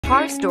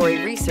Car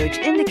Story research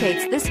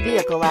indicates this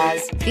vehicle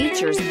as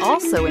features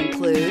also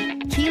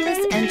include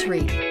keyless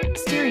entry,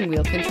 steering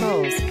wheel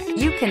controls,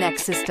 Uconnect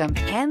system,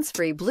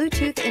 hands-free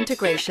Bluetooth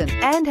integration,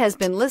 and has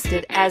been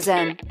listed as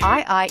an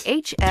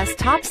IIHS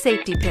top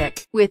safety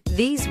pick. With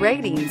these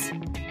ratings,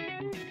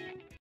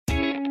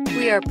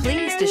 we are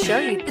pleased to show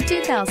you the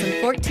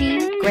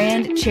 2014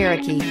 Grand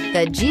Cherokee.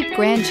 The Jeep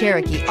Grand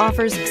Cherokee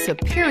offers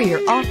superior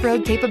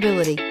off-road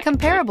capability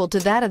comparable to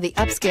that of the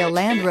upscale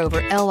Land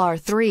Rover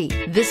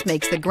LR3. This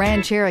makes the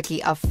Grand Cherokee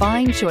a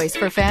fine choice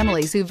for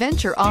families who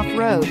venture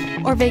off-road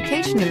or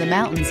vacation in the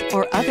mountains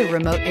or other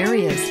remote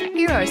areas.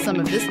 Here are some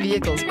of this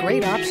vehicle's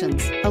great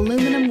options: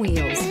 aluminum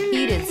wheels,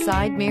 heated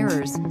side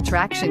mirrors,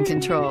 traction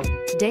control,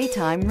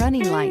 daytime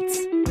running lights,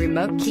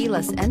 remote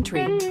keyless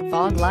entry,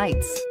 fog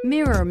lights,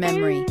 mirror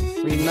memory,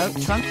 remote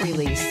trunk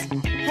release,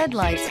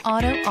 headlights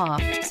auto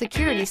off,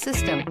 security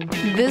system.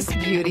 This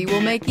beauty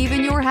will make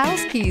even your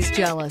house keys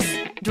jealous.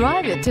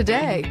 Drive it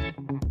today.